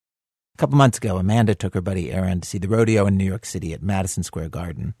couple months ago, Amanda took her buddy Aaron to see the rodeo in New York City at Madison Square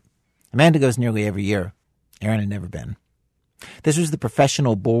Garden. Amanda goes nearly every year. Aaron had never been. This was the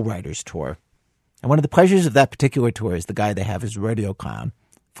Professional Bull Riders Tour. And one of the pleasures of that particular tour is the guy they have as rodeo clown,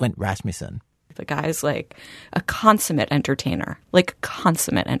 Flint Rasmussen. The guy's like a consummate entertainer. Like a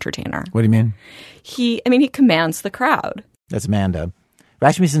consummate entertainer. What do you mean? He commands the crowd. That's Amanda.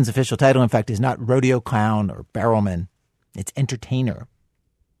 Rasmussen's official title, in fact, is not rodeo clown or barrelman. It's entertainer.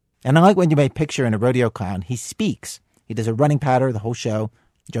 And unlike what you may picture in a rodeo clown, he speaks. He does a running patter the whole show,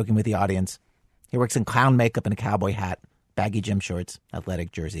 joking with the audience. He works in clown makeup and a cowboy hat, baggy gym shorts,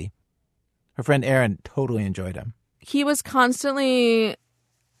 athletic jersey. Her friend Erin totally enjoyed him. He was constantly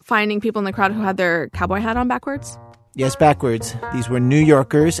finding people in the crowd who had their cowboy hat on backwards. Yes, backwards. These were New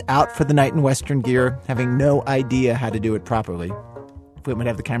Yorkers out for the night in Western gear, having no idea how to do it properly. Flint would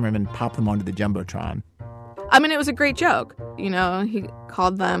have the cameraman pop them onto the Jumbotron. I mean, it was a great joke. You know, he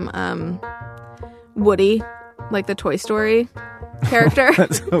called them Woody, like the Toy Story character.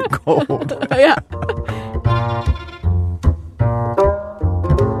 That's so cold. Yeah.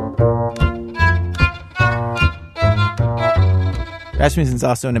 Rasmussen's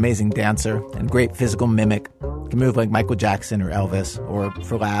also an amazing dancer and great physical mimic. He can move like Michael Jackson or Elvis, or,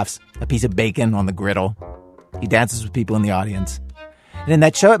 for laughs, a piece of bacon on the griddle. He dances with people in the audience. And in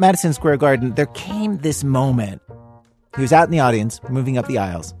that show at Madison Square Garden, there came this moment. He was out in the audience, moving up the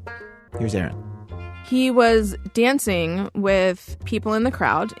aisles. Here's Aaron. He was dancing with people in the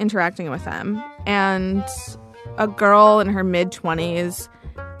crowd, interacting with them, and a girl in her mid-20s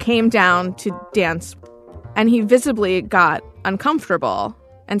came down to dance, and he visibly got uncomfortable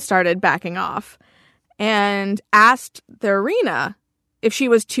and started backing off and asked the arena if she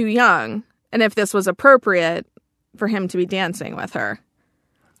was too young and if this was appropriate for him to be dancing with her.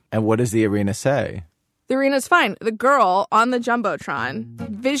 And what does the arena say? The arena's fine. The girl on the Jumbotron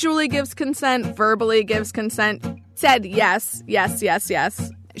visually gives consent, verbally gives consent, said yes, yes, yes,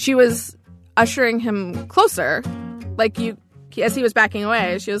 yes. She was ushering him closer, like as he was backing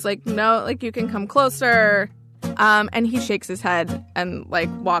away. She was like, no, like you can come closer. And he shakes his head and like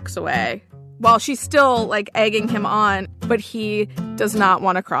walks away while she's still like egging him on, but he does not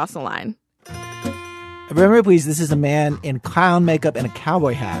want to cross the line. Remember, please, this is a man in clown makeup and a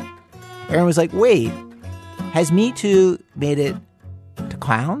cowboy hat. Aaron was like, wait, has Me Too made it to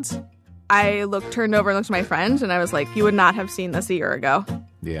clowns? I turned over and looked at my friend, and I was like, you would not have seen this a year ago.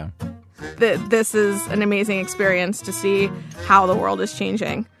 Yeah. This is an amazing experience to see how the world is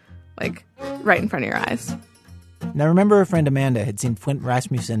changing, like right in front of your eyes. Now, remember her friend Amanda had seen Flint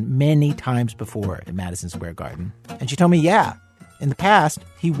Rasmussen many times before at Madison Square Garden. And she told me, yeah, in the past,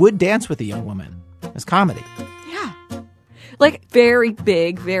 he would dance with a young woman as comedy. Yeah. Like very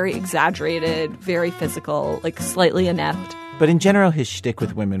big, very exaggerated, very physical, like slightly inept. But in general, his shtick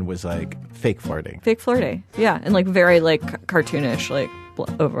with women was like fake flirting. Fake flirting, yeah. And like very like cartoonish, like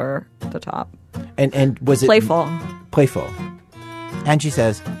over the top. And was it... Playful. Playful. And she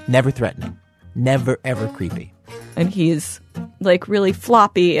says, never threatening. Never, ever creepy. And he's like really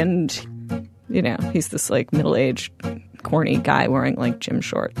floppy and, you know, he's this like middle-aged, corny guy wearing like gym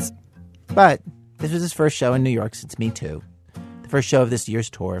shorts. But this was his first show in New York since Me Too. The first show of this year's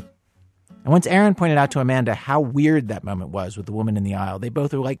tour. And once Aaron pointed out to Amanda how weird that moment was with the woman in the aisle, they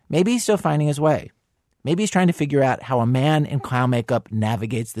both were like, maybe he's still finding his way. Maybe he's trying to figure out how a man in clown makeup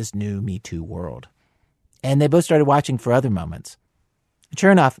navigates this new Me Too world. And they both started watching for other moments. And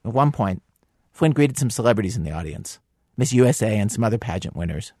sure enough, at one point, Flint greeted some celebrities in the audience. Miss USA and some other pageant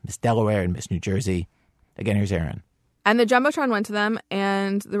winners. Miss Delaware and Miss New Jersey. Again, here's Aaron. And the Jumbotron went to them,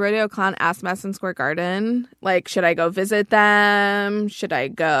 and the rodeo clown asked Madison Square Garden, like, should I go visit them? Should I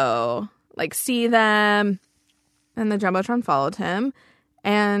go, like, see them? And the Jumbotron followed him,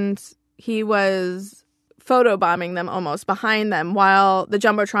 and he was photobombing them almost behind them while the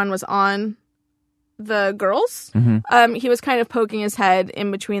Jumbotron was on the girls. Mm-hmm. He was kind of poking his head in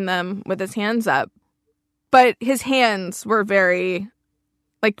between them with his hands up. But his hands were very,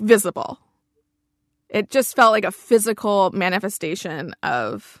 like, visible. It just felt like a physical manifestation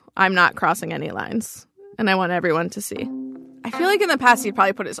of, I'm not crossing any lines, and I want everyone to see. I feel like in the past, he'd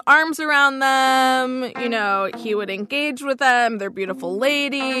probably put his arms around them, you know, he would engage with them, they're beautiful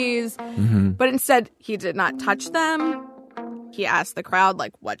ladies, but instead, he did not touch them. He asked the crowd,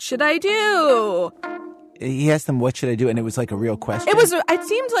 like, what should I do? He asked them, what should I do? And it was like a real question. It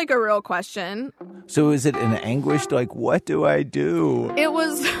seemed like a real question. So was it in anguish, like, what do I do? It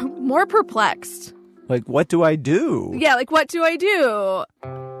was more perplexed. Like, what do I do? Yeah, like, what do I do?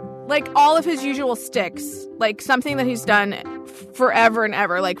 Like, all of his usual sticks. Like, something that he's done forever and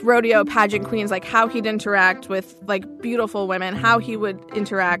ever. Like, rodeo pageant queens. Like, how he'd interact with, like, beautiful women. How he would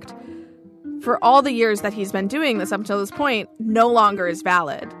interact for all the years that he's been doing this up until this point, no longer is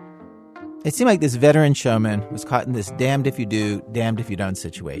valid. It seemed like this veteran showman was caught in this damned if you do, damned if you don't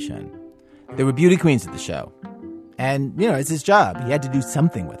situation. There were beauty queens at the show. And, it's his job. He had to do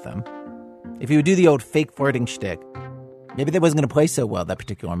something with them. If he would do the old fake flirting shtick, maybe that wasn't going to play so well that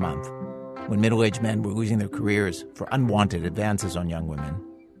particular month, when middle-aged men were losing their careers for unwanted advances on young women.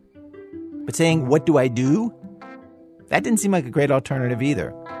 But saying, "What do I do?" that didn't seem like a great alternative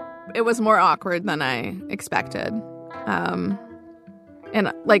either. It was more awkward than I expected.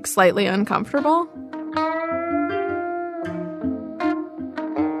 And, slightly uncomfortable.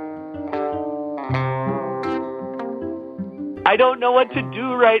 I don't know what to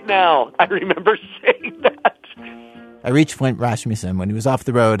do right now. I remember saying that. I reached Flint Rasmussen when he was off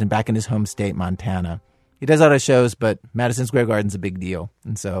the road and back in his home state, Montana. He does a lot of shows, but Madison Square Garden's a big deal.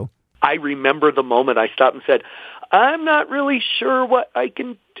 And so I remember the moment I stopped and said, "I'm not really sure what I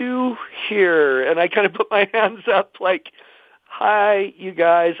can do here." And I kind of put my hands up like, "Hi, you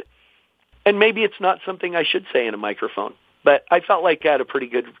guys." And maybe it's not something I should say in a microphone, but I felt like I had a pretty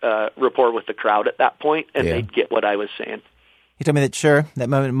good rapport with the crowd at that point, and they'd get what I was saying. He told me that, sure, that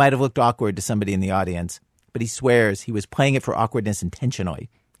moment might have looked awkward to somebody in the audience, but he swears he was playing it for awkwardness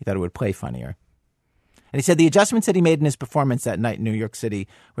intentionally. He thought it would play funnier. And he said the adjustments that he made in his performance that night in New York City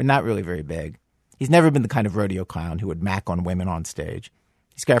were not really very big. He's never been the kind of rodeo clown who would mac on women on stage.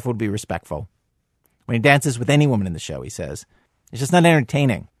 He's careful to be respectful. When he dances with any woman in the show, he says, it's just not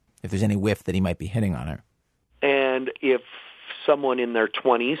entertaining if there's any whiff that he might be hitting on her. And if someone in their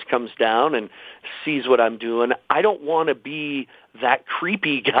 20s comes down and sees what I'm doing, I don't want to be that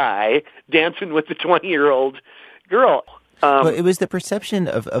creepy guy dancing with the 20-year-old girl. Well, it was the perception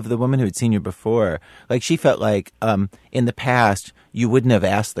of the woman who had seen you before. Like, she felt like in the past, you wouldn't have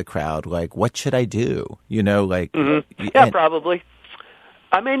asked the crowd, like, what should I do? Mm-hmm. Yeah, probably.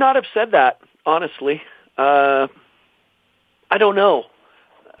 I may not have said that, honestly. I don't know.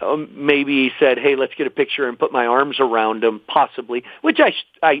 Maybe he said, "Hey, let's get a picture and put my arms around him," possibly, which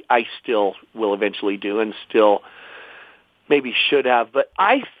I still will eventually do and still maybe should have. But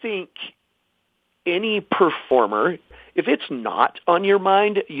I think any performer, if it's not on your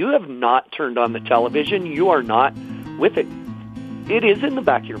mind, you have not turned on the television. You are not with it. It is in the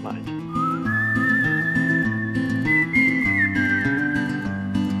back of your mind.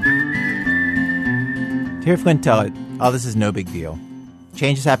 To hear Flint tell it, all this is no big deal.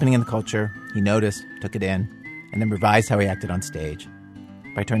 Change is happening in the culture. He noticed, took it in, and then revised how he acted on stage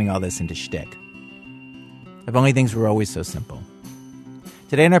by turning all this into shtick. If only things were always so simple.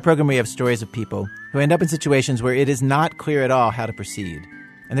 Today in our program, we have stories of people who end up in situations where it is not clear at all how to proceed.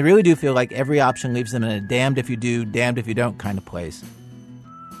 And they really do feel like every option leaves them in a damned if you do, damned if you don't kind of place.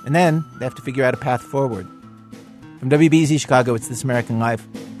 And then they have to figure out a path forward. From WBEZ Chicago, it's This American Life.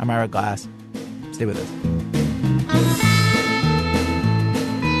 I'm Ira Glass. Stay with us.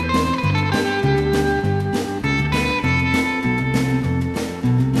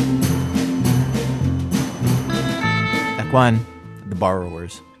 One, the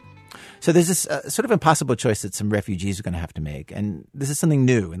borrowers. So there's this sort of impossible choice that some refugees are going to have to make. And this is something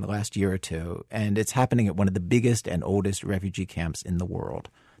new in the last year or two. And it's happening at one of the biggest and oldest refugee camps in the world.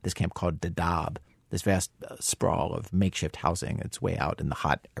 This camp called Dadaab, this vast sprawl of makeshift housing. It's way out in the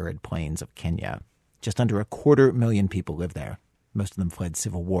hot, arid plains of Kenya. Just under 250,000 people live there. Most of them fled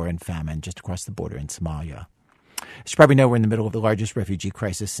civil war and famine just across the border in Somalia. As you probably know, we're in the middle of the largest refugee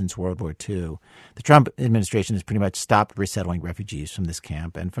crisis since World War II. The Trump administration has pretty much stopped resettling refugees from this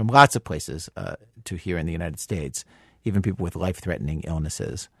camp and from lots of places to here in the United States, even people with life-threatening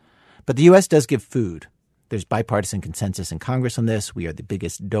illnesses. But the U.S. does give food. There's bipartisan consensus in Congress on this. We are the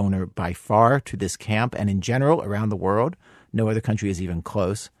biggest donor by far to this camp, and in general, around the world, no other country is even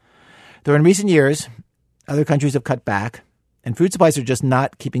close. Though in recent years, other countries have cut back, and food supplies are just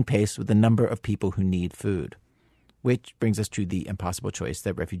not keeping pace with the number of people who need food. Which brings us to the impossible choice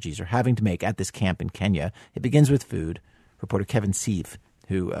that refugees are having to make at this camp in Kenya. It begins with food. Reporter Kevin Seif,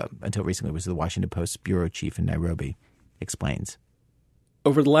 who until recently was the Washington Post's bureau chief in Nairobi, explains.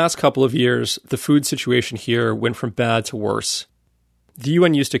 Over the last couple of years, the food situation here went from bad to worse. The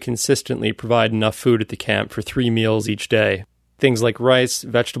UN used to consistently provide enough food at the camp for 3 meals each day. Things like rice,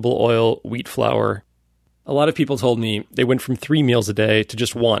 vegetable oil, wheat flour. A lot of people told me they went from 3 meals a day to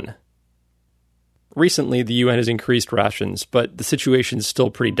just 1. Recently, the UN has increased rations, but the situation is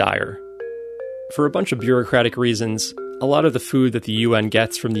still pretty dire. For a bunch of bureaucratic reasons, a lot of the food that the UN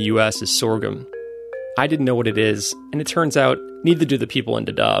gets from the US is sorghum. I didn't know what it is, and it turns out neither do the people in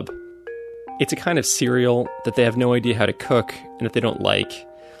Dadaab. It's a kind of cereal that they have no idea how to cook and that they don't like.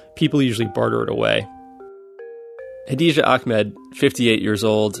 People usually barter it away. Hadija Ahmed, 58 years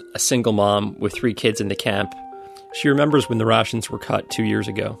old, a single mom with 3 kids in the camp. She remembers when the rations were cut 2 years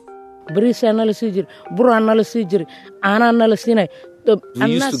ago. We used to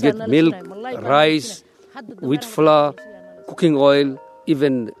get milk, rice, wheat flour, cooking oil,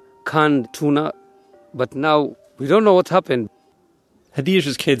 even canned tuna. But now we don't know what happened.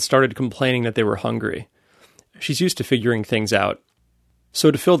 Hadija's kids started complaining that they were hungry. She's used to figuring things out.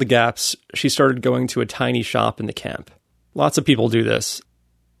 So to fill the gaps, she started going to a tiny shop in the camp. Lots of people do this.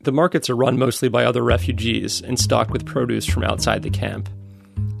 The markets are run mostly by other refugees and stocked with produce from outside the camp.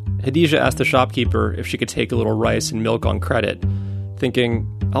 Hadija asked the shopkeeper if she could take a little rice and milk on credit, thinking,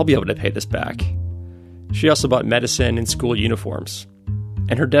 I'll be able to pay this back. She also bought medicine and school uniforms.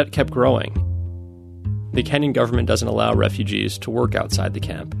 And her debt kept growing. The Kenyan government doesn't allow refugees to work outside the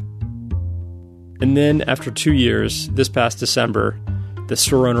camp. And then, after 2 years, this past December, the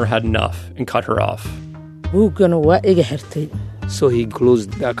store owner had enough and cut her off. So he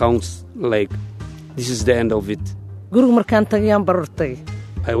closed the accounts like, this is the end of it.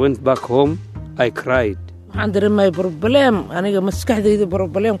 I went back home, I cried.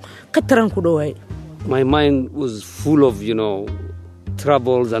 My mind was full of,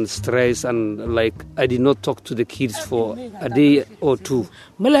 troubles and stress, and like I did not talk to the kids for a day or two.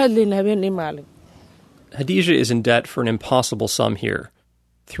 Hadija is in debt for an impossible sum here,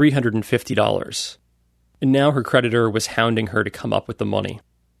 $350. And now her creditor was hounding her to come up with the money.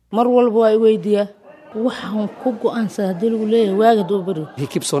 He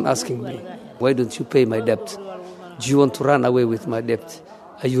keeps on asking me, why don't you pay my debt? Do you want to run away with my debt?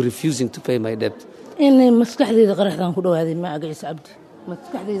 Are you refusing to pay my debt?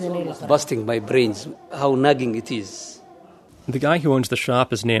 Busting my brains, how nagging it is. The guy who owns the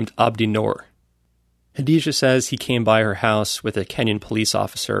shop is named Abdi Noor. Hadija says he came by her house with a Kenyan police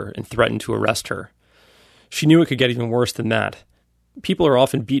officer and threatened to arrest her. She knew it could get even worse than that. People are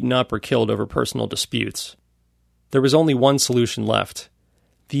often beaten up or killed over personal disputes. There was only one solution left.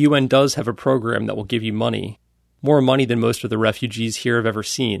 The UN does have a program that will give you money, more money than most of the refugees here have ever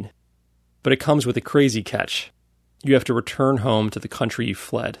seen. But it comes with a crazy catch. You have to return home to the country you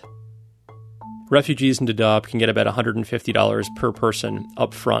fled. Refugees in Dadaab can get about $150 per person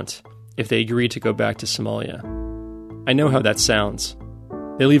up front if they agree to go back to Somalia. I know how that sounds.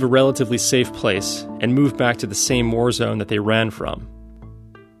 They leave a relatively safe place and move back to the same war zone that they ran from.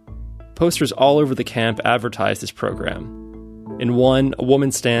 Posters all over the camp advertise this program. In one, a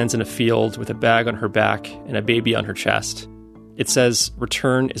woman stands in a field with a bag on her back and a baby on her chest. It says,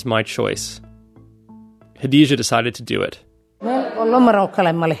 "Return is my choice." Hadija decided to do it.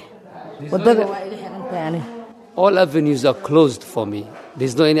 All avenues are closed for me.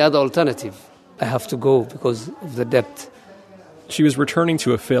 There's no any other alternative. I have to go because of the debt. She was returning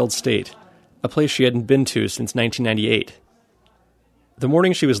to a failed state, a place she hadn't been to since 1998. The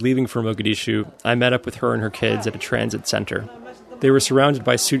morning she was leaving for Mogadishu, I met up with her and her kids at a transit center. They were surrounded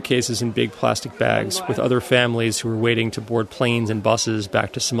by suitcases and big plastic bags with other families who were waiting to board planes and buses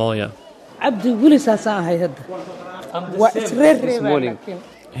back to Somalia. This morning.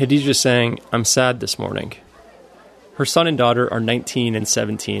 Hadija saying, "I'm sad this morning." Her son and daughter are 19 and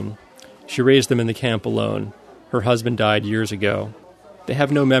 17. She raised them in the camp alone. Her husband died years ago. They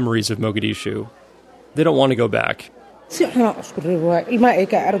have no memories of Mogadishu. They don't want to go back.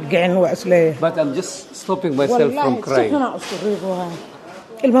 But I'm just stopping myself from crying.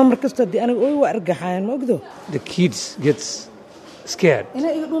 The kids get scared.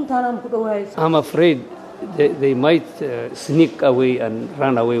 I'm afraid they might sneak away and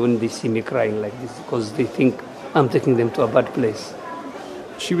run away when they see me crying like this because they think I'm taking them to a bad place.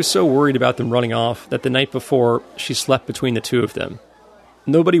 She was so worried about them running off that the night before, she slept between the two of them.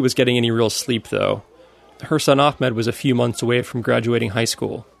 Nobody was getting any real sleep, though. Her son Ahmed was a few months away from graduating high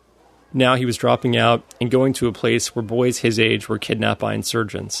school. Now he was dropping out and going to a place where boys his age were kidnapped by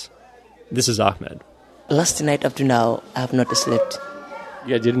insurgents. This is Ahmed. Last night up to now, I have not slept.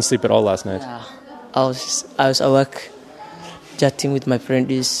 Yeah, you didn't sleep at all last night? Yeah. I was awake, chatting with my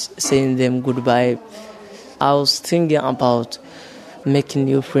friends, saying them goodbye. I was thinking about making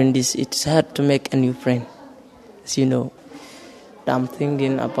new friends. It's hard to make a new friend. As you know, I'm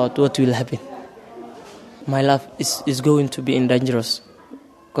thinking about what will happen. My life is going to be dangerous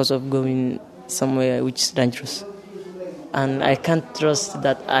because of going somewhere which is dangerous. And I can't trust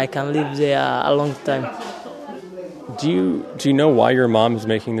that I can live there a long time. Do you know why your mom is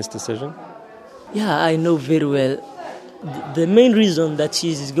making this decision? Yeah, I know very well. The main reason that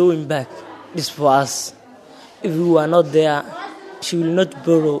she is going back is for us. If we were not there, she will not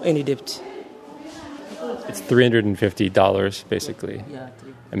borrow any debt. It's $350, basically. Yeah.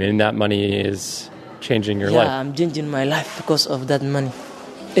 I mean, that money is changing your life. Yeah, I'm changing my life because of that money.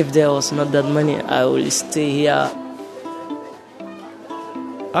 If there was not that money, I will stay here.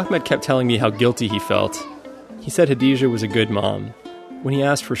 Ahmed kept telling me how guilty he felt. He said Hadija was a good mom. When he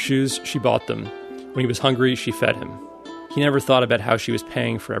asked for shoes, she bought them. When he was hungry, she fed him. He never thought about how she was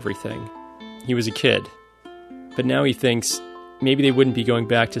paying for everything. He was a kid. But now he thinks maybe they wouldn't be going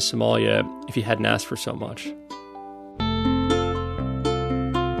back to Somalia if he hadn't asked for so much.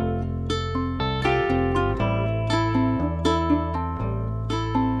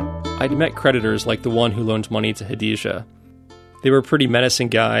 I'd met creditors like the one who loaned money to Hadija. They were pretty menacing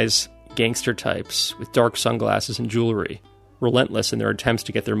guys, gangster types, with dark sunglasses and jewelry, relentless in their attempts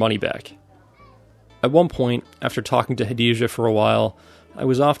to get their money back. At one point, after talking to Hadija for a while, I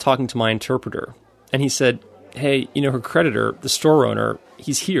was off talking to my interpreter, and he said, "Hey, her creditor, the store owner,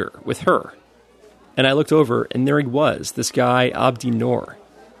 he's here with her." And I looked over, and there he was, this guy, Abdi Noor.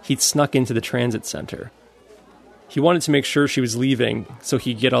 He'd snuck into the transit center. He wanted to make sure she was leaving so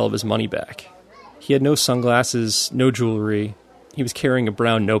he'd get all of his money back. He had no sunglasses, no jewelry. He was carrying a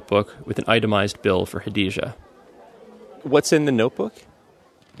brown notebook with an itemized bill for Hadija. What's in the notebook?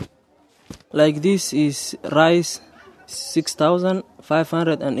 Like this is rice,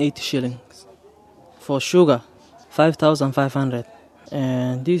 6,580 shillings. For sugar, 5,500.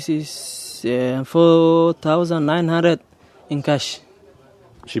 And this is 4,900 in cash.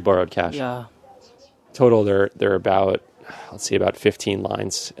 She borrowed cash? Yeah. Total, they're about 15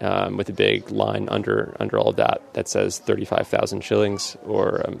 lines, with a big line under all of that says 35,000 shillings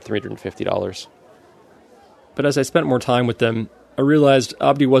or $350. But as I spent more time with them, I realized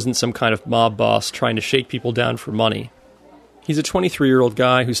Abdi wasn't some kind of mob boss trying to shake people down for money. He's a 23-year-old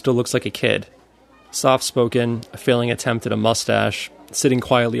guy who still looks like a kid. Soft-spoken, a failing attempt at a mustache, sitting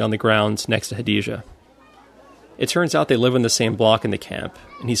quietly on the ground next to Hadija. It turns out they live in the same block in the camp,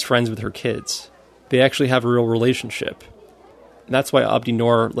 and he's friends with her kids. They actually have a real relationship. And that's why Abdi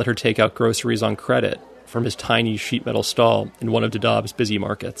Noor let her take out groceries on credit from his tiny sheet metal stall in one of Dadaab's busy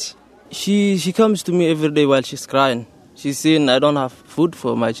markets. She comes to me every day while she's crying. She's saying, I don't have food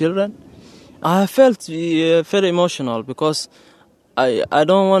for my children. I felt very emotional because I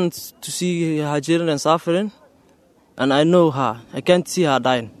don't want to see her children suffering. And I know her. I can't see her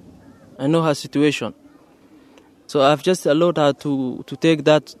dying. I know her situation. So I've just allowed her to take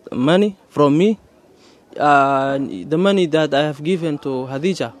that money from me. The money that I have given to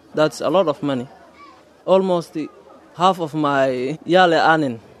Hadija, that's a lot of money. Almost half of my yearly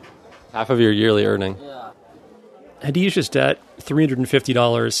earning. Half of your yearly earning? Yeah. Hadija's debt,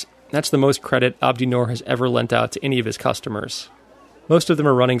 $350, that's the most credit Abdi Noor has ever lent out to any of his customers. Most of them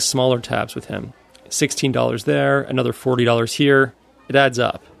are running smaller tabs with him. $16 there, another $40 here. It adds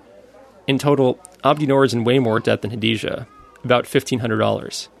up. In total, Abdi Noor is in way more debt than Hadija, about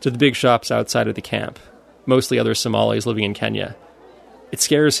 $1,500, to the big shops outside of the camp, mostly other Somalis living in Kenya. It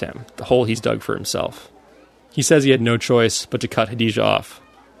scares him, the hole he's dug for himself. He says he had no choice but to cut Hadija off.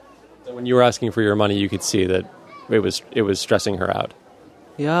 When you were asking for your money, you could see that it was stressing her out.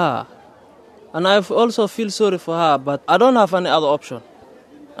 Yeah. And I also feel sorry for her, but I don't have any other option.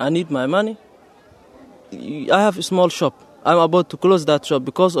 I need my money. I have a small shop. I'm about to close that shop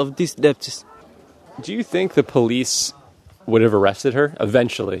because of these debts. Do you think the police would have arrested her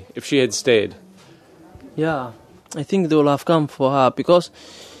eventually if she had stayed? Yeah, I think they will have come for her because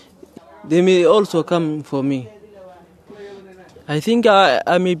they may also come for me. I think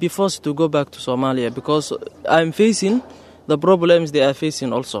I may be forced to go back to Somalia because I'm facing the problems they are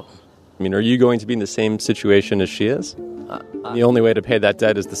facing also. I mean, are you going to be in the same situation as she is? The only way to pay that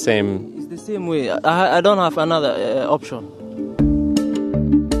debt is the same... It's the same way. I don't have another option.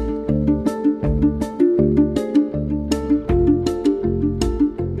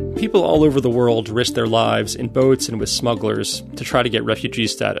 People all over the world risk their lives in boats and with smugglers to try to get refugee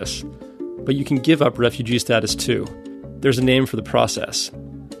status. But you can give up refugee status too. There's a name for the process: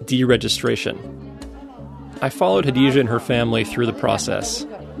 deregistration. I followed Hadija and her family through the process.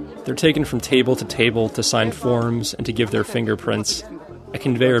 They're taken from table to sign forms and to give their fingerprints, a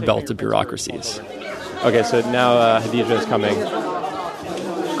conveyor belt of bureaucracies. Okay, so now Hadija is coming.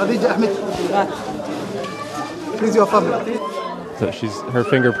 Hadija Ahmed. Please, your family. So her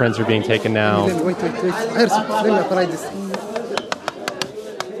fingerprints are being taken now. Wait. Let me try this.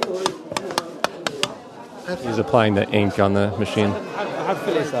 He's applying the ink on the machine.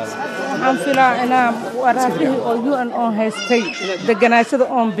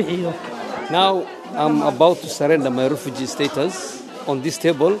 Now I'm about to surrender my refugee status on this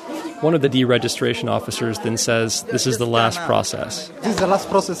table. One of the deregistration officers then says this is the last process. This is the last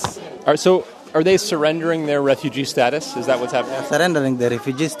process. Are they surrendering their refugee status? Is that what's happening? Surrendering the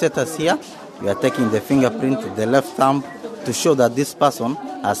refugee status here. We are taking the fingerprint, the left thumb, to show that this person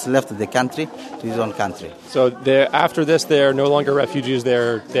has left the country to his own country. So after this, they're no longer refugees,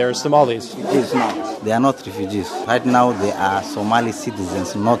 they're Somalis? It is not. They are not refugees. Right now, they are Somali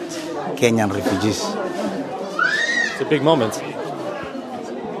citizens, not Kenyan refugees. It's a big moment.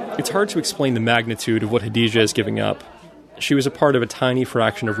 It's hard to explain the magnitude of what Hadija is giving up. She was a part of a tiny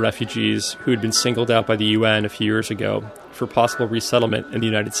fraction of refugees who had been singled out by the UN a few years ago for possible resettlement in the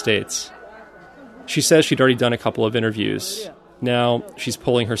United States. She says she'd already done a couple of interviews. Now she's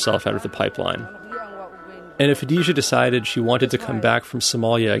pulling herself out of the pipeline. And if Hadija decided she wanted to come back from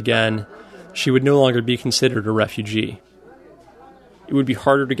Somalia again, she would no longer be considered a refugee. It would be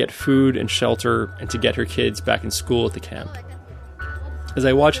harder to get food and shelter and to get her kids back in school at the camp. As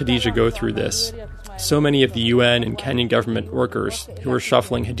I watch Hadija go through this, so many of the UN and Kenyan government workers who are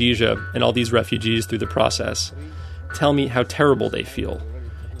shuffling Hadija and all these refugees through the process tell me how terrible they feel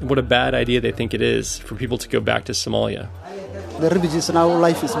and what a bad idea they think it is for people to go back to Somalia. The refugees now,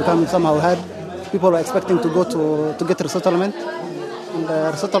 life is becoming somehow hard. People are expecting to go to get resettlement. And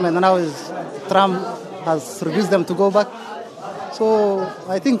the resettlement now is Trump has refused them to go back. So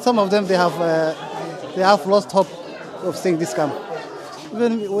I think some of them, they have lost hope of staying this camp.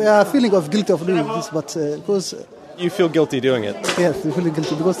 Even we are feeling of guilty of doing this, but because... You feel guilty doing it? Yes, we feel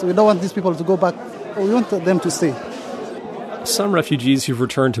guilty because we don't want these people to go back. We want them to stay. Some refugees who've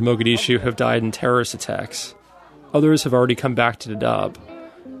returned to Mogadishu have died in terrorist attacks. Others have already come back to Dadaab.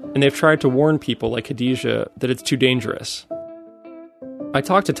 And they've tried to warn people like Hadija that it's too dangerous. I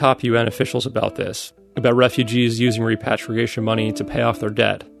talked to top UN officials about this, about refugees using repatriation money to pay off their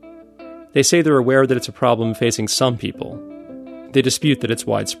debt. They say they're aware that it's a problem facing some people. They dispute that it's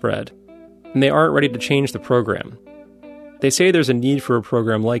widespread, and they aren't ready to change the program. They say there's a need for a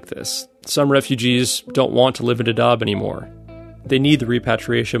program like this. Some refugees don't want to live in Dadaab anymore. They need the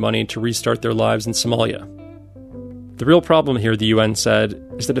repatriation money to restart their lives in Somalia. The real problem here, the UN said,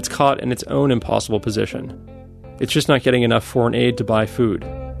 is that it's caught in its own impossible position. It's just not getting enough foreign aid to buy food.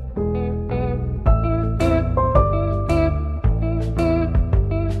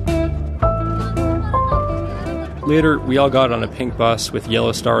 Later, we all got on a pink bus with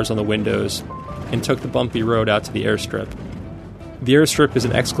yellow stars on the windows and took the bumpy road out to the airstrip. The airstrip is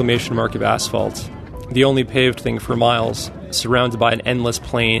an exclamation mark of asphalt, the only paved thing for miles, surrounded by an endless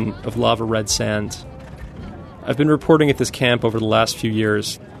plain of lava-red sand. I've been reporting at this camp over the last few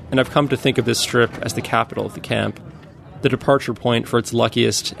years, and I've come to think of this strip as the capital of the camp, the departure point for its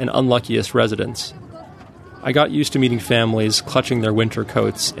luckiest and unluckiest residents. I got used to meeting families clutching their winter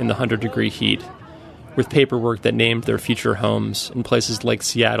coats in the 100-degree heat, with paperwork that named their future homes in places like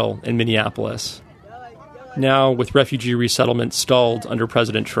Seattle and Minneapolis. Now, with refugee resettlement stalled under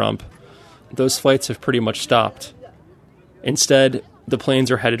President Trump, those flights have pretty much stopped. Instead, the planes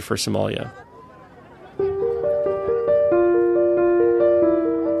are headed for Somalia.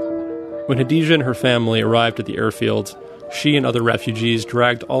 When Hadija and her family arrived at the airfield, she and other refugees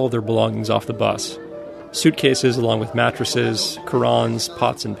dragged all of their belongings off the bus. Suitcases along with mattresses, Qurans,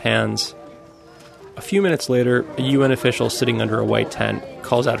 pots and pans. A few minutes later, a UN official sitting under a white tent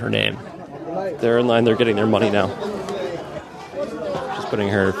calls out her name. They're in line, they're getting their money now. She's putting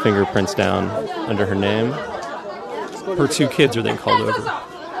her fingerprints down under her name. Her two kids are then called over.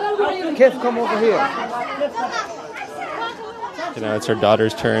 Kids, come over here. You know, it's her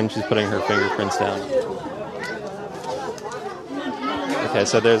daughter's turn. She's putting her fingerprints down. Okay,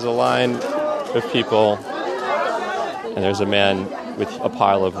 so there's a line of people, and there's a man with a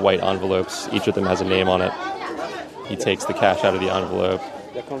pile of white envelopes. Each of them has a name on it. He takes the cash out of the envelope,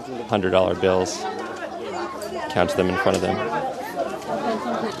 $100 bills, counts them in front of them.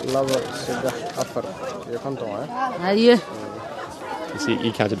 You see,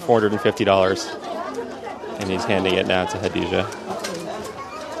 he counted $450, and he's handing it now to Hadija.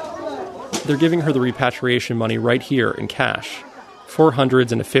 They're giving her the repatriation money right here in cash,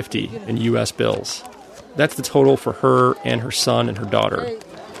 400s and a 50 in U.S. bills. That's the total for her and her son and her daughter,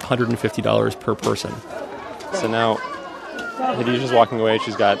 $150 per person. So now, Hadija's walking away.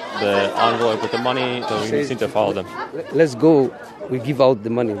 She's got the envelope with the money, so we just need to follow them. Let's go. We give out the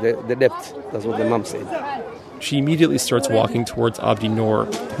money, the debt. That's what the mom said. She immediately starts walking towards Abdi Noor,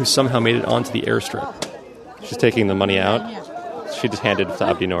 who somehow made it onto the airstrip. She's taking the money out. She just handed it to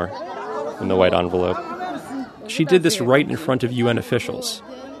Abdi Noor in the white envelope. She did this right in front of UN officials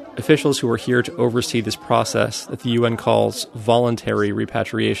who are here to oversee this process that the UN calls voluntary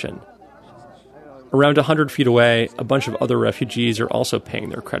repatriation. Around 100 feet away, a bunch of other refugees are also paying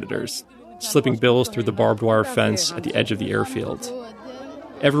their creditors, slipping bills through the barbed wire fence at the edge of the airfield.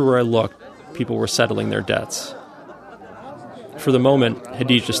 Everywhere I looked, people were settling their debts. For the moment,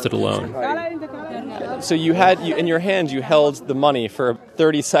 Hadija stood alone. So you had, in your hand, you held the money for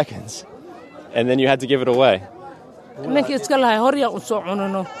 30 seconds, and then you had to give it away.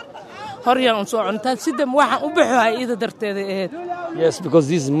 Yes, because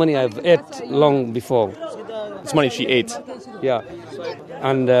this is money I've ate long before. It's money she ate. Yeah.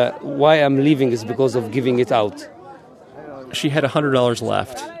 And why I'm leaving is because of giving it out. She had $100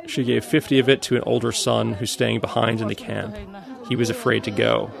 left. She gave 50 of it to an older son who's staying behind in the camp. He was afraid to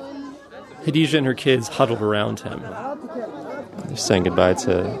go. Khadija and her kids huddled around him. They're saying goodbye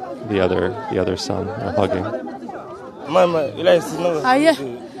to the other son. They're hugging.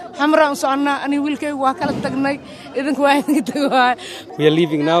 We are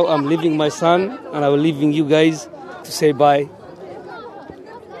leaving now. I'm leaving my son, and I will leaving you guys to say bye.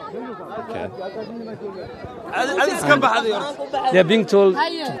 Okay. They are being told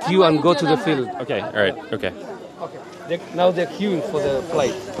to queue and go to the field. Okay, all right, okay. Now they're queuing for the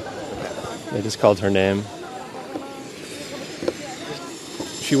flight. They just called her name.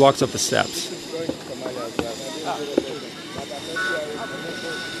 She walks up the steps.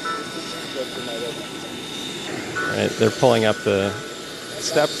 All right, they're pulling up the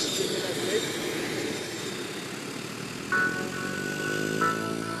steps.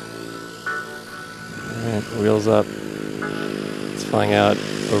 All right, wheels up. It's flying out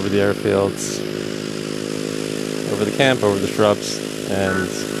over the airfields, over the camp, over the shrubs, and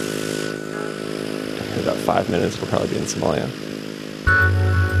in about 5 minutes we'll probably be in Somalia.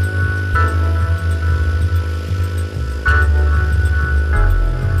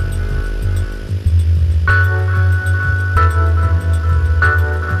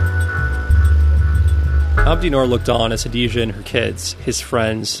 Abdi Noor looked on as Khadija and her kids, his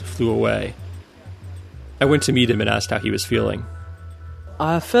friends, flew away. I went to meet him and asked how he was feeling.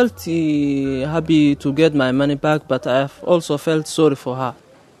 I felt happy to get my money back, but I also felt sorry for her.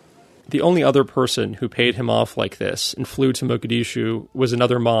 The only other person who paid him off like this and flew to Mogadishu was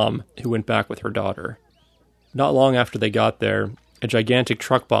another mom who went back with her daughter. Not long after they got there, a gigantic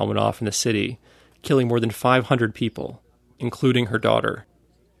truck bomb went off in the city, killing more than 500 people, including her daughter.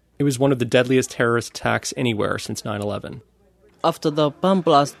 It was one of the deadliest terrorist attacks anywhere since 9/11. After the bomb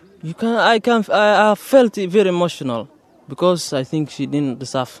blast, I felt very emotional because I think she didn't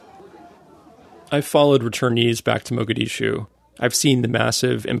deserve. I've followed returnees back to Mogadishu. I've seen the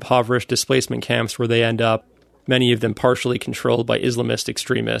massive, impoverished displacement camps where they end up, many of them partially controlled by Islamist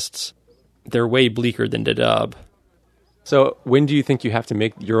extremists. They're way bleaker than Dadaab. So when do you think you have to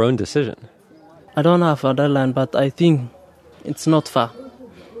make your own decision? I don't have a deadline, but I think it's not far.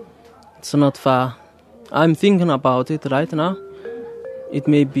 It's not far. I'm thinking about it right now. It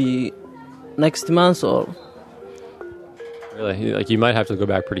may be next month or... Really? Like you might have to go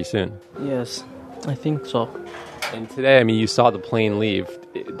back pretty soon? Yes, I think so. And today, I mean, you saw the plane leave.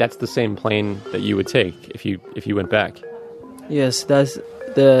 That's the same plane that you would take if you went back. Yes, that's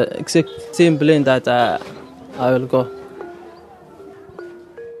the exact same plane that I will go.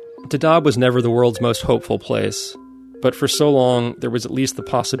 Dadaab was never the world's most hopeful place, but for so long, there was at least the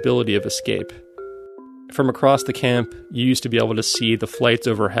possibility of escape. From across the camp, you used to be able to see the flights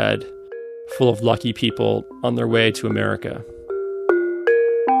overhead, full of lucky people on their way to America.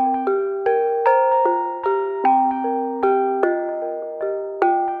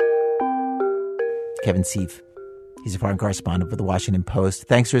 Kevin Seif. He's a foreign correspondent for The Washington Post.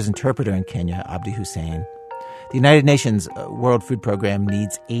 Thanks to his interpreter in Kenya, Abdi Hussein. The United Nations World Food Program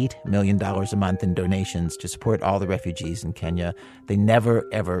needs $8 million a month in donations to support all the refugees in Kenya. They never,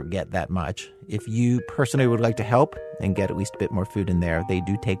 ever get that much. If you personally would like to help and get at least a bit more food in there, they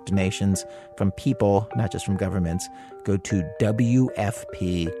do take donations from people, not just from governments. Go to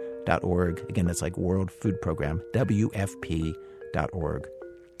WFP.org. Again, that's like World Food Program, WFP.org.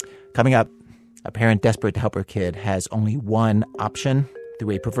 Coming up, a parent desperate to help her kid has only one option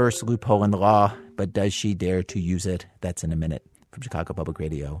through a perverse loophole in the law, but does she dare to use it? That's in a minute from Chicago Public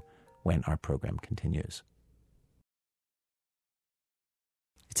Radio when our program continues.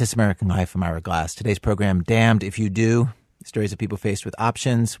 It's This American Life. I'm Ira Glass. Today's program, Damned If You Do. Stories of people faced with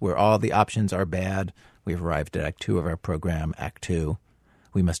options where all the options are bad. We've arrived at Act 2 of our program, Act 2.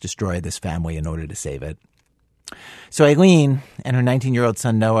 We must destroy this family in order to save it. So Aileen and her 19-year-old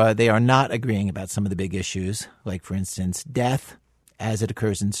son Noah, they are not agreeing about some of the big issues, like, for instance, death as it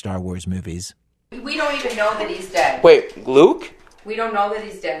occurs in Star Wars movies. We don't even know that he's dead. Wait, Luke? We don't know that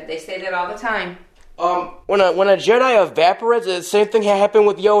he's dead. They say that all the time. When a Jedi evaporates, the same thing happened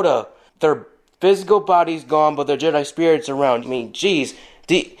with Yoda. Their physical body's gone, but their Jedi spirit's around. I mean, geez,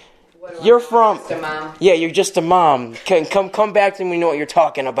 you're from... Just a mom. Yeah, you're just a mom. Come back to me and know what you're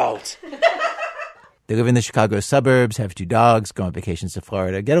talking about. They live in the Chicago suburbs, have 2 dogs, go on vacations to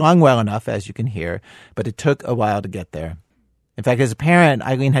Florida, get along well enough, as you can hear, but it took a while to get there. In fact, as a parent,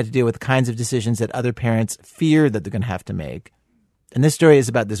 Eileen had to deal with the kinds of decisions that other parents fear that they're going to have to make. And this story is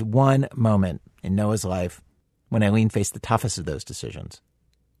about this one moment in Noah's life when Eileen faced the toughest of those decisions.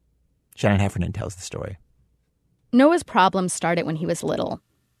 Shannon Heffernan tells the story. Noah's problems started when he was little.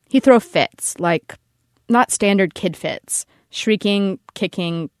 He'd throw fits, like not standard kid fits, shrieking,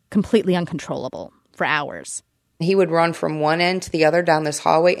 kicking, completely uncontrollable, for hours. He would run from one end to the other down this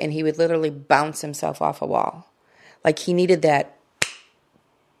hallway, and he would literally bounce himself off a wall. Like he needed that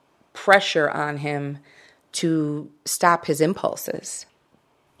pressure on him to stop his impulses.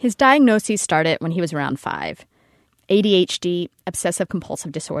 His diagnoses started when he was around 5. ADHD,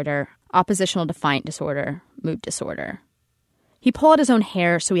 obsessive-compulsive disorder, oppositional defiant disorder, mood disorder. He pulled out his own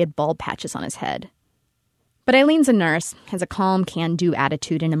hair so he had bald patches on his head. But Eileen's a nurse, has a calm, can-do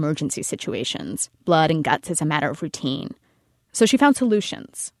attitude in emergency situations. Blood and guts is a matter of routine. So she found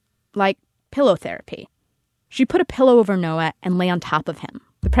solutions, like pillow therapy. She put a pillow over Noah and lay on top of him.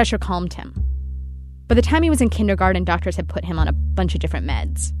 The pressure calmed him. By the time he was in kindergarten, doctors had put him on a bunch of different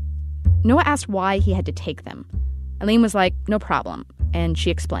meds. Noah asked why he had to take them. Eileen was like, no problem, and she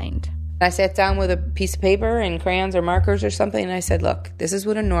explained. I sat down with a piece of paper and crayons or markers or something, and I said, look, this is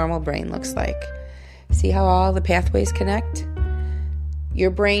what a normal brain looks like. See how all the pathways connect?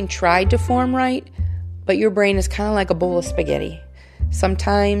 Your brain tried to form right, but your brain is kind of like a bowl of spaghetti.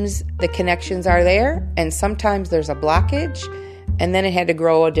 Sometimes the connections are there, and sometimes there's a blockage, and then it had to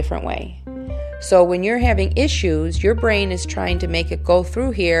grow a different way. So when you're having issues, your brain is trying to make it go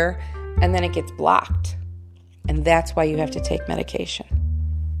through here, and then it gets blocked. And that's why you have to take medication.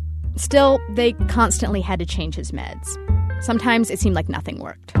 Still, they constantly had to change his meds. Sometimes it seemed like nothing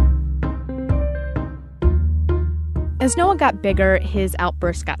worked. As Noah got bigger, his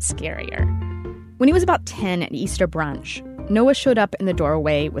outbursts got scarier. When he was about 10 at Easter brunch, Noah showed up in the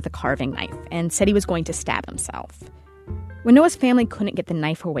doorway with a carving knife and said he was going to stab himself. When Noah's family couldn't get the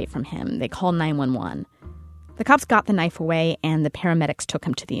knife away from him, they called 911. The cops got the knife away, and the paramedics took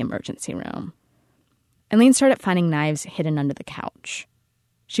him to the emergency room. Eileen started finding knives hidden under the couch.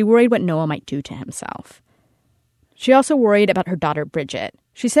 She worried what Noah might do to himself. She also worried about her daughter, Bridget.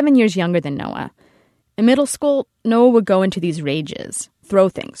 She's 7 years younger than Noah. In middle school, Noah would go into these rages, throw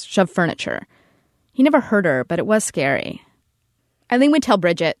things, shove furniture. He never hurt her, but it was scary. Eileen would tell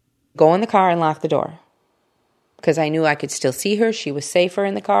Bridget, go in the car and lock the door. Because I knew I could still see her. She was safer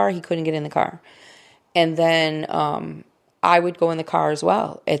in the car. He couldn't get in the car. And then I would go in the car as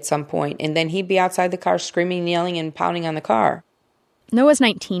well at some point. And then he'd be outside the car screaming, yelling, and pounding on the car. Noah's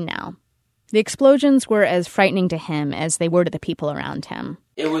 19 now. The explosions were as frightening to him as they were to the people around him.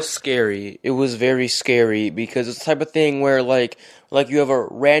 It was scary. It was very scary because it's the type of thing where like you have a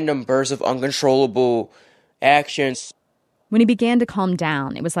random burst of uncontrollable actions. When he began to calm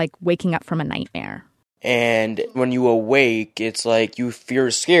down, it was like waking up from a nightmare. And when you awake, it's like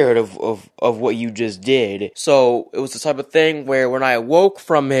you're scared of what you just did. So it was the type of thing where when I awoke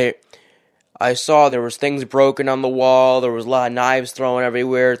from it, I saw there was things broken on the wall. There was a lot of knives thrown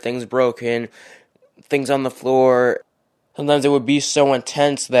everywhere, things broken, things on the floor. Sometimes it would be so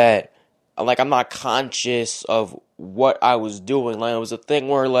intense that like I'm not conscious of what I was doing. Like it was a thing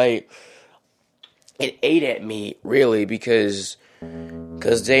where like it ate at me really because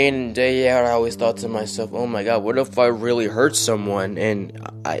day in and day out, I always thought to myself, oh my God, what if I really hurt someone and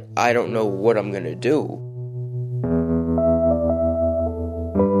I don't know what I'm going to do?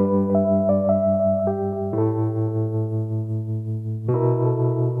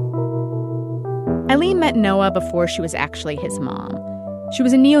 Eileen met Noah before she was actually his mom. She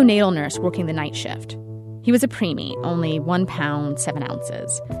was a neonatal nurse working the night shift. He was a preemie, only 1 pound, 7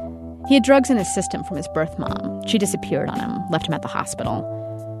 ounces. He had drugs in his system from his birth mom. She disappeared on him, left him at the hospital.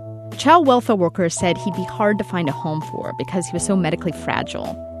 Child welfare workers said he'd be hard to find a home for because he was so medically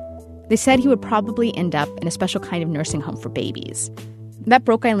fragile. They said he would probably end up in a special kind of nursing home for babies. That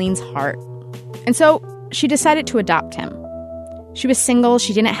broke Eileen's heart. And so she decided to adopt him. She was single,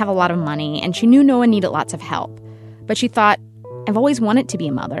 she didn't have a lot of money, and she knew Noah needed lots of help. But she thought, I've always wanted to be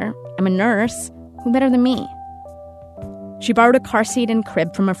a mother. I'm a nurse. Who better than me? She borrowed a car seat and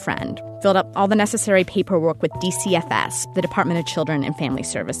crib from a friend, filled up all the necessary paperwork with DCFS, the Department of Children and Family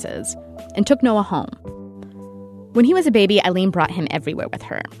Services, and took Noah home. When he was a baby, Eileen brought him everywhere with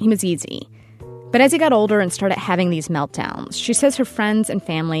her. He was easy. But as he got older and started having these meltdowns, she says her friends and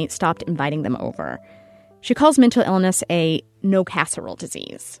family stopped inviting them over. She calls mental illness a no casserole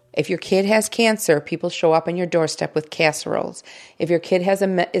disease. If your kid has cancer, people show up on your doorstep with casseroles. If your kid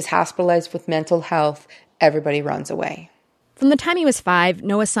is hospitalized with mental health, everybody runs away. From the time he was 5,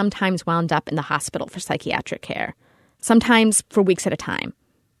 Noah sometimes wound up in the hospital for psychiatric care, sometimes for weeks at a time.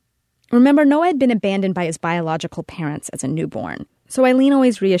 Remember, Noah had been abandoned by his biological parents as a newborn, so Eileen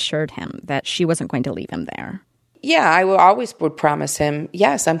always reassured him that she wasn't going to leave him there. Yeah, I always would promise him,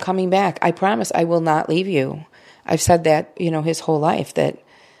 yes, I'm coming back. I promise I will not leave you. I've said that, his whole life, that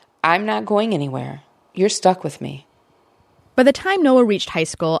I'm not going anywhere. You're stuck with me. By the time Noah reached high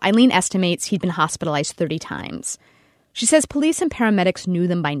school, Eileen estimates he'd been hospitalized 30 times. She says police and paramedics knew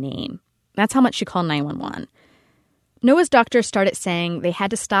them by name. That's how much she called 911. Noah's doctor started saying they had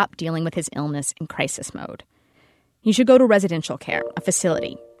to stop dealing with his illness in crisis mode. He should go to residential care, a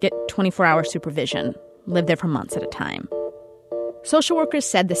facility, get 24-hour supervision, live there for months at a time. Social workers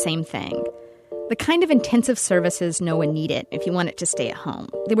said the same thing. The kind of intensive services Noah needed if he wanted to stay at home,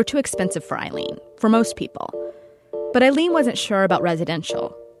 they were too expensive for Eileen, for most people. But Eileen wasn't sure about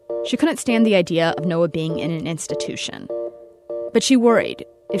residential. She couldn't stand the idea of Noah being in an institution. But she worried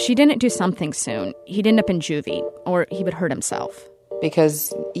if she didn't do something soon, he'd end up in juvie, or he would hurt himself.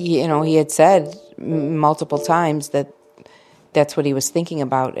 Because, he had said multiple times that that's what he was thinking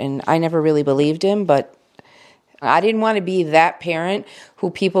about. And I never really believed him, but I didn't want to be that parent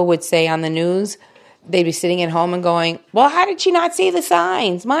who people would say on the news, they'd be sitting at home and going, well, how did she not see the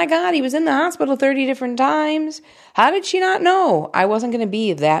signs? My God, he was in the hospital 30 different times. How did she not know? I wasn't going to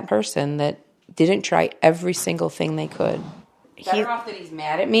be that person that didn't try every single thing they could. Better off that he's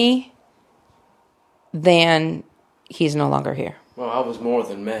mad at me than he's no longer here. Well, I was more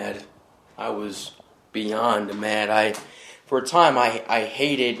than mad. I was beyond mad. For a time, I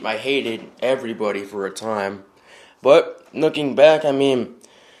hated everybody for a time. But looking back,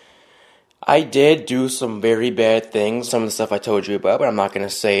 I did do some very bad things, some of the stuff I told you about, but I'm not going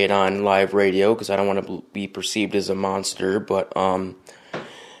to say it on live radio because I don't want to be perceived as a monster. But,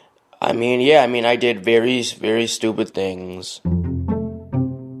 I did very, very stupid things.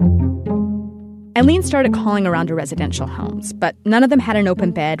 Eileen started calling around to residential homes, but none of them had an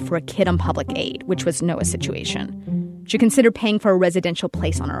open bed for a kid on public aid, which was Noah's situation. She considered paying for a residential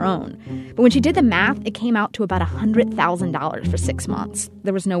place on her own. But when she did the math, it came out to about $100,000 for 6 months.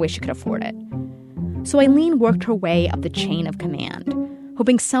 There was no way she could afford it. So Eileen worked her way up the chain of command,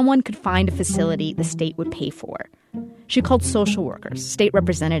 hoping someone could find a facility the state would pay for. She called social workers, state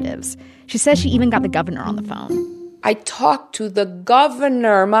representatives. She says she even got the governor on the phone. I talked to the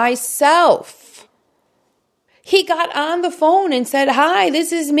governor myself. He got on the phone and said, hi,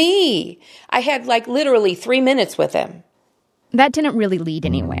 this is me. I had literally 3 minutes with him. That didn't really lead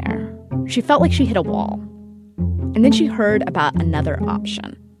anywhere. She felt like she hit a wall. And then she heard about another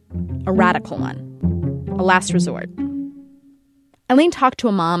option, a radical one, a last resort. Eileen talked to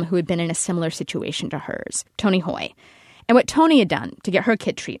a mom who had been in a similar situation to hers, Tony Hoy. And what Tony had done to get her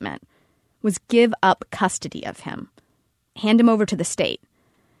kid treatment was give up custody of him, hand him over to the state.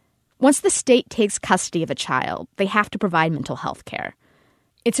 Once the state takes custody of a child, they have to provide mental health care.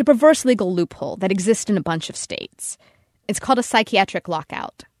 It's a perverse legal loophole that exists in a bunch of states. It's called a psychiatric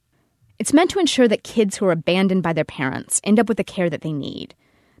lockout. It's meant to ensure that kids who are abandoned by their parents end up with the care that they need.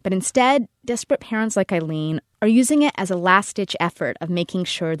 But instead, desperate parents like Eileen are using it as a last-ditch effort of making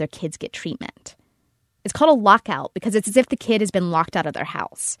sure their kids get treatment. It's called a lockout because it's as if the kid has been locked out of their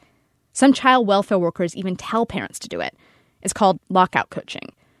house. Some child welfare workers even tell parents to do it. It's called lockout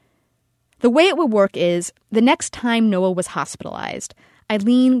coaching. The way it would work is, the next time Noah was hospitalized,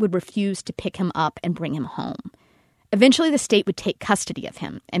 Eileen would refuse to pick him up and bring him home. Eventually, the state would take custody of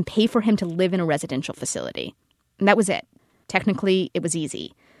him and pay for him to live in a residential facility. And that was it. Technically, it was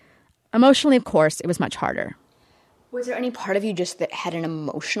easy. Emotionally, of course, it was much harder. Was there any part of you just that had an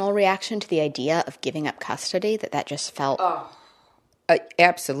emotional reaction to the idea of giving up custody, that just felt...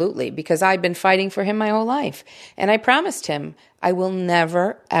 Absolutely, because I've been fighting for him my whole life. And I promised him I will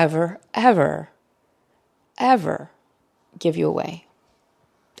never, ever, ever, ever give you away.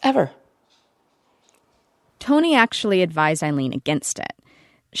 Ever. Tony actually advised Eileen against it.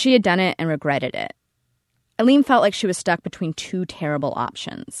 She had done it and regretted it. Eileen felt like she was stuck between two terrible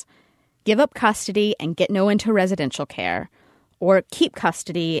options. Give up custody and get Noah into residential care, or keep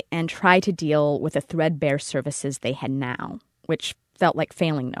custody and try to deal with the threadbare services they had now, which felt like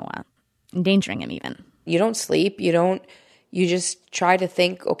failing Noah, endangering him even. You don't sleep. You just try to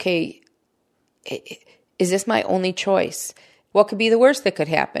think, okay, is this my only choice? What could be the worst that could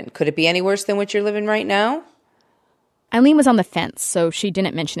happen? Could it be any worse than what you're living right now? Eileen was on the fence, so she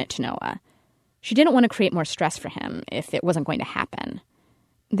didn't mention it to Noah. She didn't want to create more stress for him if it wasn't going to happen.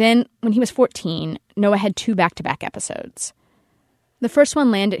 Then, when he was 14, Noah had 2 back-to-back episodes. The first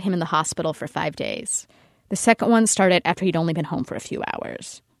one landed him in the hospital for 5 days. The second one started after he'd only been home for a few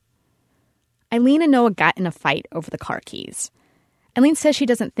hours. Eileen and Noah got in a fight over the car keys. Eileen says she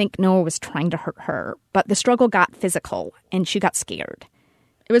doesn't think Noah was trying to hurt her, but the struggle got physical, and she got scared.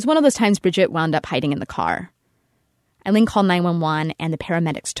 It was one of those times Bridget wound up hiding in the car. Eileen called 911, and the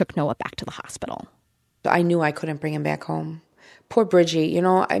paramedics took Noah back to the hospital. I knew I couldn't bring him back home. Poor Bridgie, you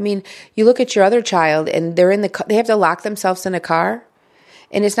know, I mean, you look at your other child, and they have to lock themselves in a car.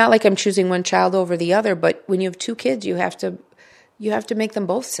 And it's not like I'm choosing one child over the other, but when you have two kids, you have to make them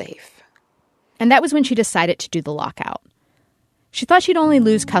both safe. And that was when she decided to do the lockout. She thought she'd only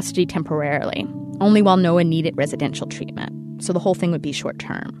lose custody temporarily, only while Noah needed residential treatment, so the whole thing would be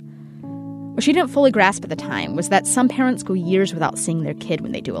short-term. What she didn't fully grasp at the time was that some parents go years without seeing their kid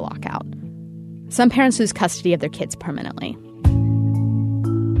when they do a lockout. Some parents lose custody of their kids permanently.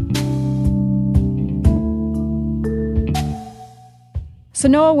 So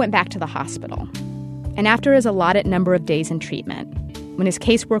Noah went back to the hospital, and after his allotted number of days in treatment, when his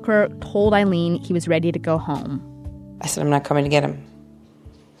caseworker told Eileen he was ready to go home, I said, I'm not coming to get him.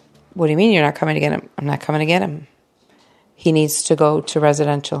 What do you mean you're not coming to get him? I'm not coming to get him. He needs to go to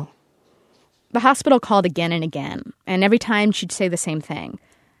residential. The hospital called again and again, and every time she'd say the same thing.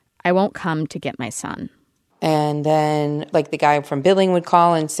 I won't come to get my son. And then, like, the guy from billing would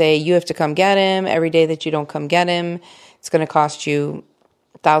call and say, you have to come get him. Every day that you don't come get him, it's going to cost you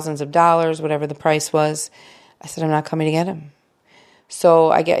thousands of dollars, whatever the price was. I said, I'm not coming to get him.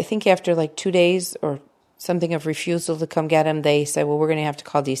 So I think after like 2 days or something of refusal to come get him, they said, well, we're going to have to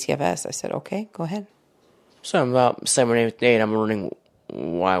call DCFS. I said, okay, go ahead. So about 7 or 8 days, I'm wondering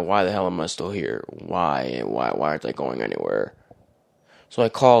why the hell am I still here? Why aren't they going anywhere? So I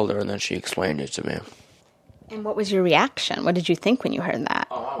called her, and then she explained it to me. And what was your reaction? What did you think when you heard that?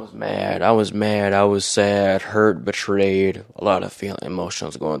 Oh, I was mad. I was sad, hurt, betrayed. A lot of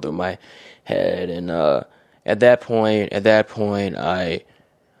emotions going through my head. And at that point, I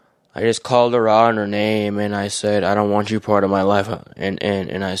just called her out on her name, and I said, I don't want you part of my life.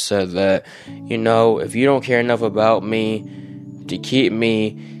 And I said that, you know, if you don't care enough about me to keep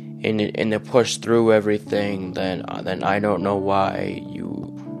me and to push through everything, then I don't know why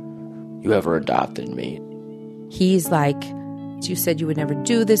you ever adopted me. He's like, you said you would never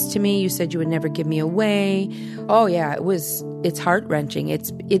do this to me. You said you would never give me away. Oh yeah, it's heart-wrenching.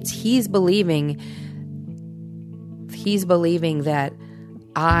 He's believing that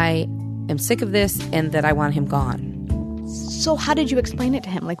I am sick of this and that I want him gone. So how did you explain it to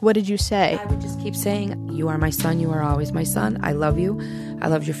him? Like, what did you say? I would just keep saying, you are my son. You are always my son. I love you. I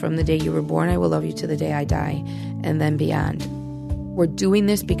loved you from the day you were born. I will love you to the day I die, and then beyond. We're doing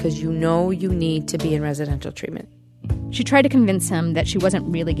this because you know you need to be in residential treatment. She tried to convince him that she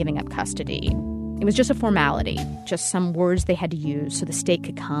wasn't really giving up custody. It was just a formality, just some words they had to use so the state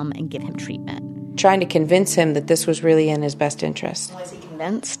could come and give him treatment. Trying to convince him that this was really in his best interest. Was he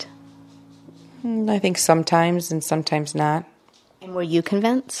convinced? I think sometimes and sometimes not. And were you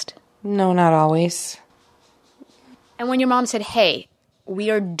convinced? No, not always. And when your mom said, hey, we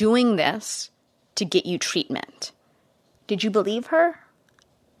are doing this to get you treatment, did you believe her?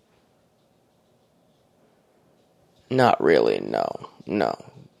 Not really, no.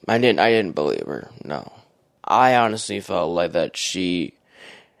 I didn't believe her, no. I honestly felt like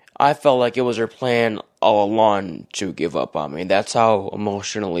I felt like it was her plan all along to give up on me. That's how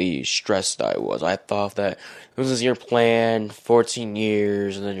emotionally stressed I was. I thought that this was your plan, 14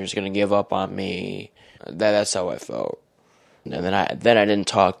 years, and then you're just going to give up on me. That's how I felt. And then I didn't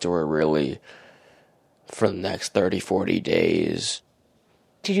talk to her really for the next 30, 40 days.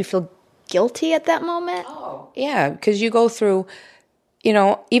 Did you feel guilty at that moment? Oh, yeah, because you go through, you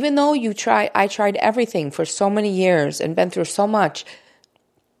know, even though I tried everything for so many years and been through so much,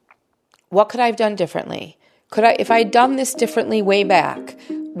 what could I have done differently? If I had done this differently way back,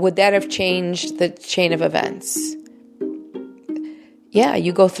 would that have changed the chain of events? Yeah,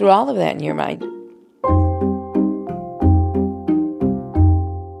 you go through all of that in your mind.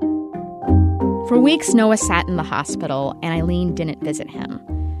 For weeks, Noah sat in the hospital, and Eileen didn't visit him.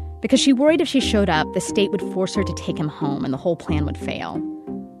 Because she worried if she showed up, the state would force her to take him home and the whole plan would fail.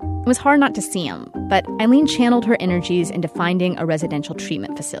 It was hard not to see him, but Eileen channeled her energies into finding a residential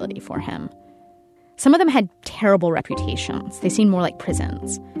treatment facility for him. Some of them had terrible reputations. They seemed more like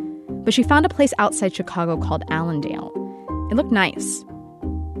prisons. But she found a place outside Chicago called Allendale. It looked nice.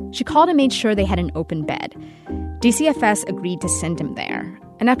 She called and made sure they had an open bed. DCFS agreed to send him there.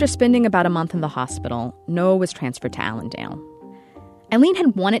 And after spending about a month in the hospital, Noah was transferred to Allendale. Eileen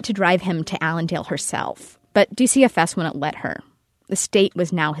had wanted to drive him to Allendale herself, but DCFS wouldn't let her. The state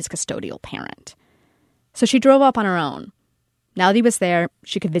was now his custodial parent. So she drove up on her own. Now that he was there,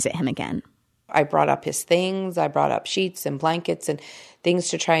 she could visit him again. I brought up his things. I brought up sheets and blankets and things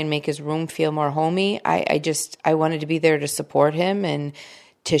to try and make his room feel more homey. I wanted to be there to support him and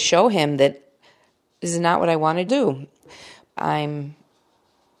to show him that this is not what I want to do. I'm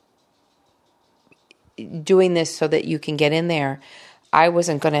doing this so that you can get in there. I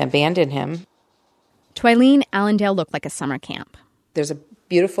wasn't going to abandon him. To Eileen, Allendale looked like a summer camp. There's a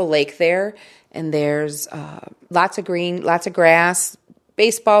beautiful lake there, and there's lots of green, lots of grass,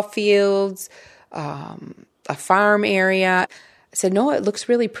 baseball fields, a farm area. I said, no, it looks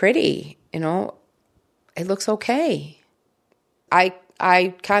really pretty. It looks okay. I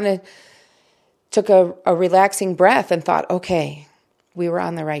kind of took a relaxing breath and thought, okay, we were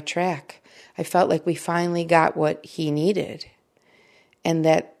on the right track. I felt like we finally got what he needed, and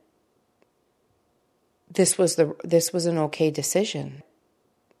that this was an okay decision.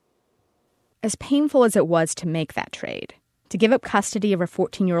 As painful as it was to make that trade, to give up custody of her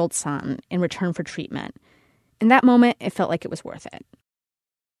 14-year-old son in return for treatment, in that moment, it felt like it was worth it.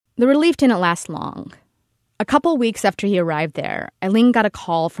 The relief didn't last long. A couple weeks after he arrived there, Eileen got a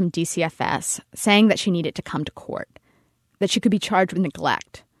call from DCFS saying that she needed to come to court, that she could be charged with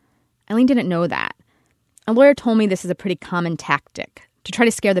neglect. Eileen didn't know that. A lawyer told me this is a pretty common tactic to try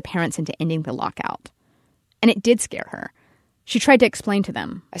to scare the parents into ending the lockout. And it did scare her. She tried to explain to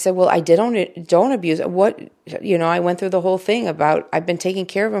them. I said, well, I don't abuse it. I went through the whole thing about I've been taking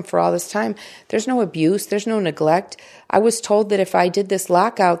care of him for all this time. There's no abuse. There's no neglect. I was told that if I did this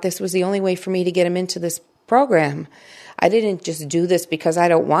lockout, this was the only way for me to get him into this program. I didn't just do this because I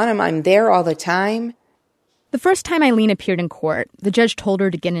don't want him. I'm there all the time. The first time Eileen appeared in court, the judge told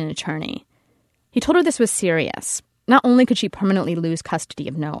her to get an attorney. He told her this was serious. Not only could she permanently lose custody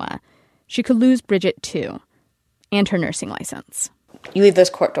of Noah, she could lose Bridget too. And her nursing license. You leave those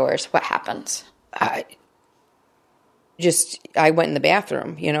court doors, what happens? I went in the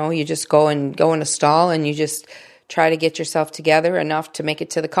bathroom, you just go in a stall and you just try to get yourself together enough to make it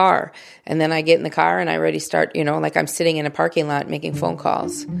to the car. And then I get in the car and I already start, like I'm sitting in a parking lot making phone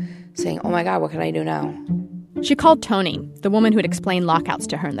calls, saying, oh my God, what can I do now? She called Tony, the woman who had explained lockouts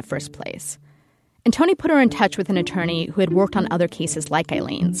to her in the first place. And Tony put her in touch with an attorney who had worked on other cases like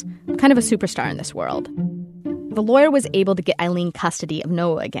Eileen's, kind of a superstar in this world. The lawyer was able to get Eileen custody of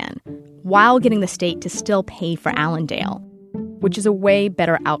Noah again, while getting the state to still pay for Allendale, which is a way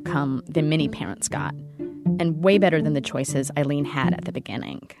better outcome than many parents got, and way better than the choices Eileen had at the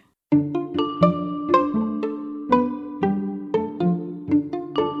beginning.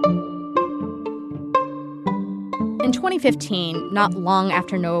 In 2015, not long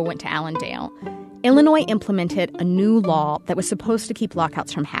after Noah went to Allendale, Illinois implemented a new law that was supposed to keep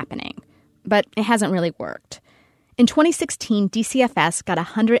lockouts from happening, but it hasn't really worked. In 2016, DCFS got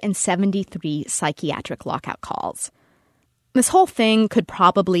 173 psychiatric lockout calls. This whole thing could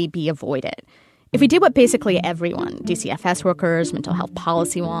probably be avoided if we did what basically everyone, DCFS workers, mental health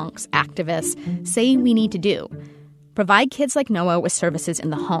policy wonks, activists, say we need to do. Provide kids like Noah with services in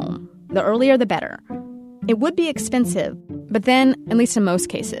the home. The earlier, the better. It would be expensive, but then, at least in most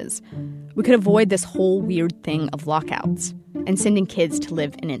cases, we could avoid this whole weird thing of lockouts and sending kids to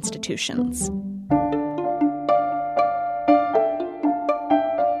live in institutions.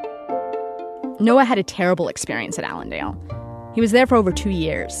 Noah had a terrible experience at Allendale. He was there for over 2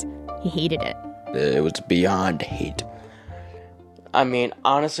 years. He hated it. It was beyond hate. I mean,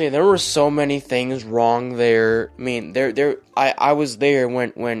 honestly, there were so many things wrong there. I mean, I was there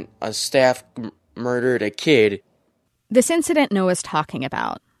when a staff murdered a kid. This incident Noah's talking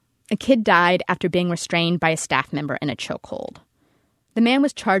about, a kid died after being restrained by a staff member in a chokehold. The man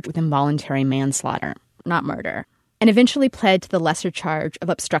was charged with involuntary manslaughter, not murder, and eventually pled to the lesser charge of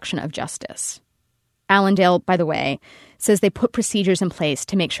obstruction of justice. Allendale, by the way, says they put procedures in place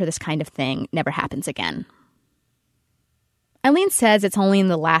to make sure this kind of thing never happens again. Eileen says it's only in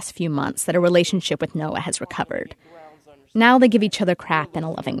the last few months that her relationship with Noah has recovered. Now they give each other crap in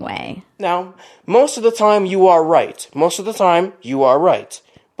a loving way. Now, most of the time you are right. Most of the time you are right.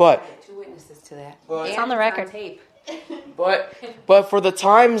 But two witnesses to that. It's on the record. But for the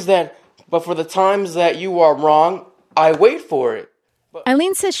times that you are wrong, I wait for it.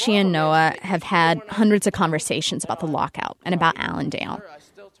 Eileen says she and Noah have had hundreds of conversations about the lockout and about Allendale.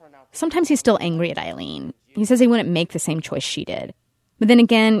 Sometimes he's still angry at Eileen. He says he wouldn't make the same choice she did. But then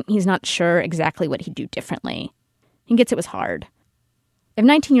again, he's not sure exactly what he'd do differently. He gets it was hard. If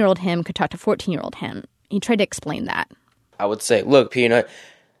 19-year-old him could talk to 14-year-old him, he tried to explain that. I would say, look, Peanut,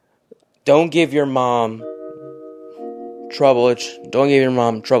 don't give your mom trouble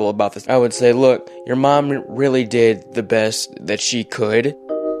about this. I would say, look, your mom really did the best that she could.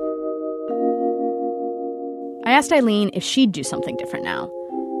 I asked Eileen if she'd do something different now.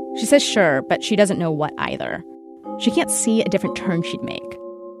 She says sure, but she doesn't know what either. She can't see a different turn she'd make.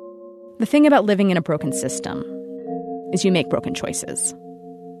 The thing about living in a broken system is you make broken choices.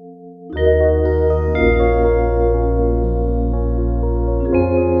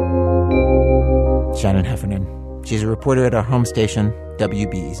 Shannon Heffernan. She's a reporter at our home station,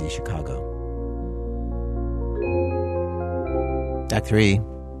 WBEZ Chicago. Act 3,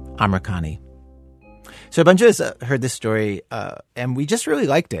 Amr Khani. So a bunch of us heard this story, and we just really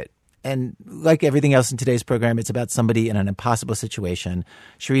liked it. And like everything else in today's program, it's about somebody in an impossible situation.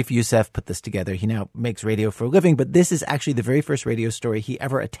 Sharif Youssef put this together. He now makes radio for a living, but this is actually the very first radio story he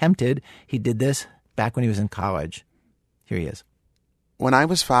ever attempted. He did this back when he was in college. Here he is. When I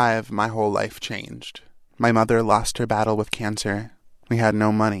was 5, my whole life changed. My mother lost her battle with cancer. We had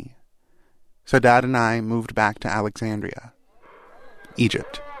no money. So Dad and I moved back to Alexandria,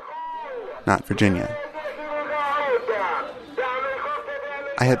 Egypt, not Virginia.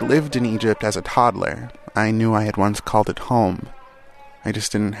 I had lived in Egypt as a toddler. I knew I had once called it home. I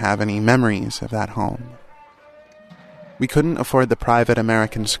just didn't have any memories of that home. We couldn't afford the private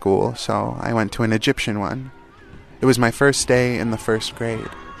American school, so I went to an Egyptian one. It was my first day in the first grade.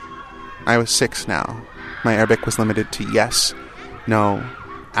 I was 6 now. My Arabic was limited to yes, no,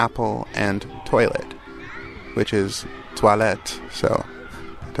 apple, and toilet, which is toilette, so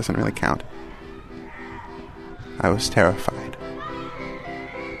it doesn't really count. I was terrified.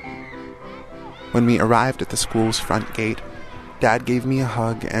 When we arrived at the school's front gate, Dad gave me a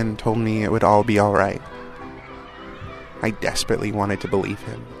hug and told me it would all be all right. I desperately wanted to believe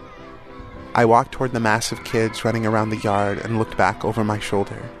him. I walked toward the mass of kids running around the yard and looked back over my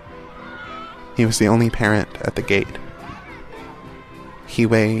shoulder. He was the only parent at the gate. He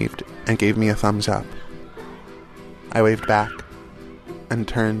waved and gave me a thumbs up. I waved back and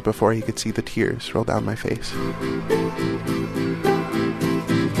turned before he could see the tears roll down my face.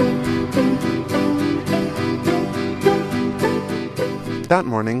 That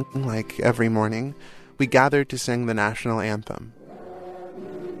morning, like every morning, we gathered to sing the national anthem.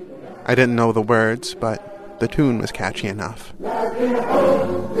 I didn't know the words, but the tune was catchy enough.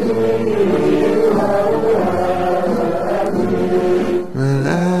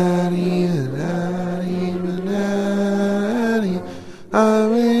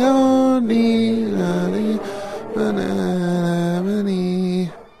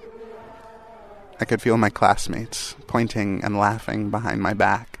 I could feel my classmates pointing and laughing behind my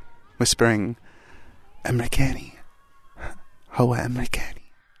back, whispering, Amr Khani, Hoa Amr Khani.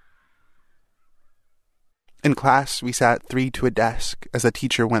 In class, we sat 3 to a desk as the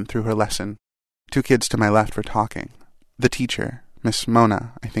teacher went through her lesson. 2 kids to my left were talking. The teacher, Miss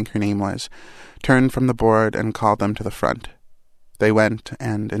Mona, I think her name was, turned from the board and called them to the front. They went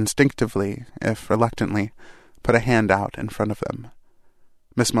and instinctively, if reluctantly, put a hand out in front of them.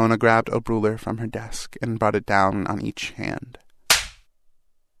 Miss Mona grabbed a ruler from her desk and brought it down on each hand.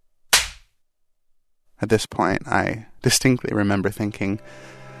 At this point, I distinctly remember thinking,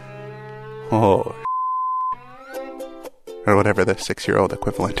 oh, or whatever the 6-year-old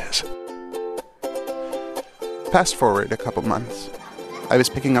equivalent is. Fast forward a couple months. I was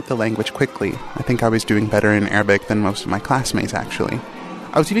picking up the language quickly. I think I was doing better in Arabic than most of my classmates, actually.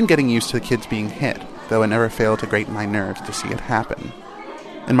 I was even getting used to the kids being hit, though it never failed to grate my nerves to see it happen.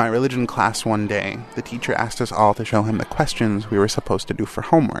 In my religion class one day, the teacher asked us all to show him the questions we were supposed to do for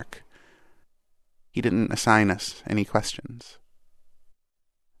homework. He didn't assign us any questions.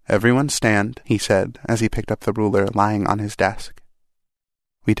 Everyone stand, he said, as he picked up the ruler lying on his desk.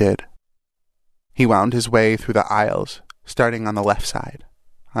 We did. He wound his way through the aisles, starting on the left side.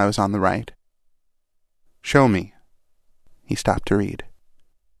 I was on the right. Show me. He stopped to read.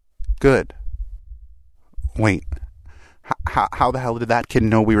 Good. Wait. How the hell did that kid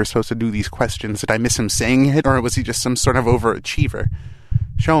know we were supposed to do these questions? Did I miss him saying it, or was he just some sort of overachiever?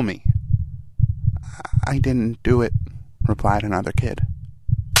 Show me. I didn't do it, replied another kid.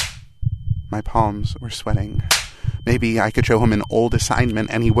 My palms were sweating. Maybe I could show him an old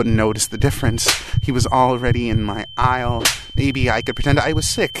assignment and he wouldn't notice the difference. He was already in my aisle. Maybe I could pretend I was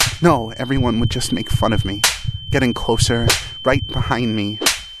sick. No, everyone would just make fun of me. Getting closer, right behind me.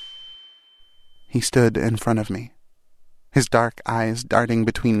 He stood in front of me, his dark eyes darting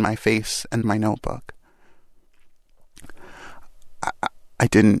between my face and my notebook. I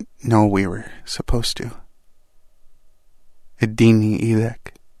didn't know we were supposed to. Idini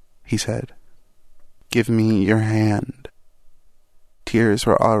idek, he said. Give me your hand. Tears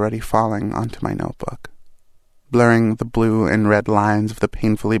were already falling onto my notebook, blurring the blue and red lines of the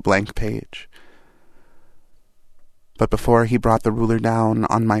painfully blank page. But before he brought the ruler down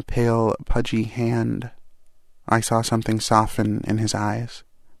on my pale, pudgy hand, I saw something soften in his eyes,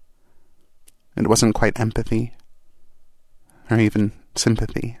 It wasn't quite empathy, or even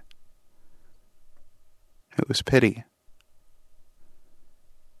sympathy. It was pity.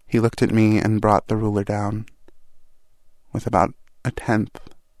 He looked at me and brought the ruler down, with about 1/10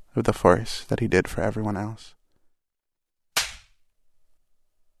 of the force that he did for everyone else.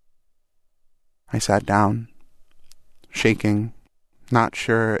 I sat down, shaking, not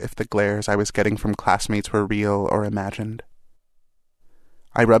sure if the glares I was getting from classmates were real or imagined.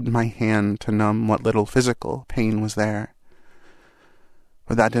 I rubbed my hand to numb what little physical pain was there,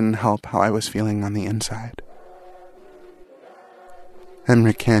 but that didn't help how I was feeling on the inside.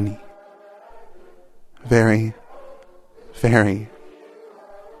 Americani. Very, very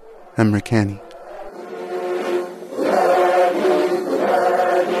Americani.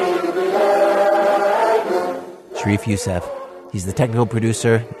 Sharif Youssef. He's the technical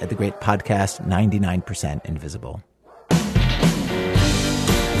producer at the great podcast 99% Invisible.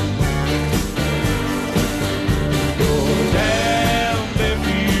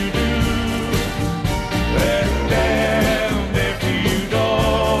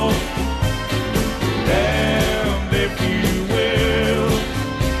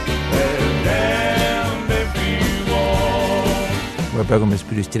 Our program was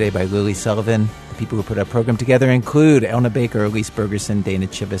produced today by Lily Sullivan. The people who put our program together include Elna Baker, Elise Bergerson, Dana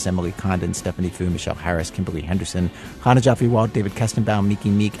Chivas, Emily Condon, Stephanie Fu, Michelle Harris, Kimberly Henderson, Hannah Jaffe-Walt, David Kestenbaum, Miki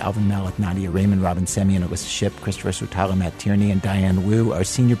Meek, Alvin Malik, Nadia Raymond, Robin Semyon, Alyssa Shipp, Christopher Sutala, Matt Tierney, and Diane Wu. Our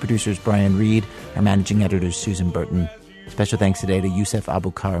senior producer is Brian Reed. Our managing editor is Susan Burton. Special thanks today to Yusef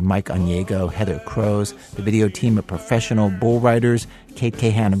Abukar, Mike Onyego, Heather Crows, the video team of professional bull riders, Kate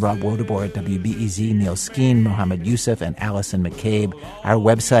Kahan and Rob Wodebor at WBEZ, Neil Skeen, Mohammed Youssef, and Allison McCabe. Our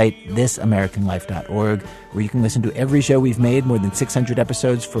website, thisamericanlife.org, where you can listen to every show we've made, more than 600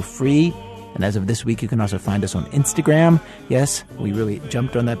 episodes for free. And as of this week, you can also find us on Instagram. Yes, we really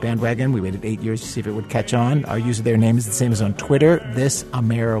jumped on that bandwagon. We waited 8 years to see if it would catch on. Our use of their name is the same as on Twitter, This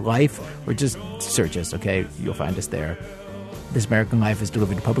Amer Life, or just search us, okay? You'll find us there. This American Life is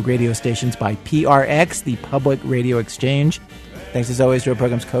delivered to public radio stations by PRX, the Public Radio Exchange. Thanks as always to our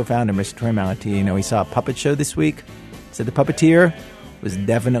program's co-founder, Mr. Troy Malatino. We saw a puppet show this week. Said the puppeteer was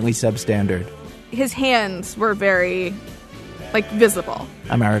definitely substandard. His hands were very, visible.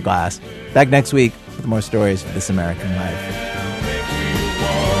 I'm Ira Glass. Back next week with more stories of This American Life.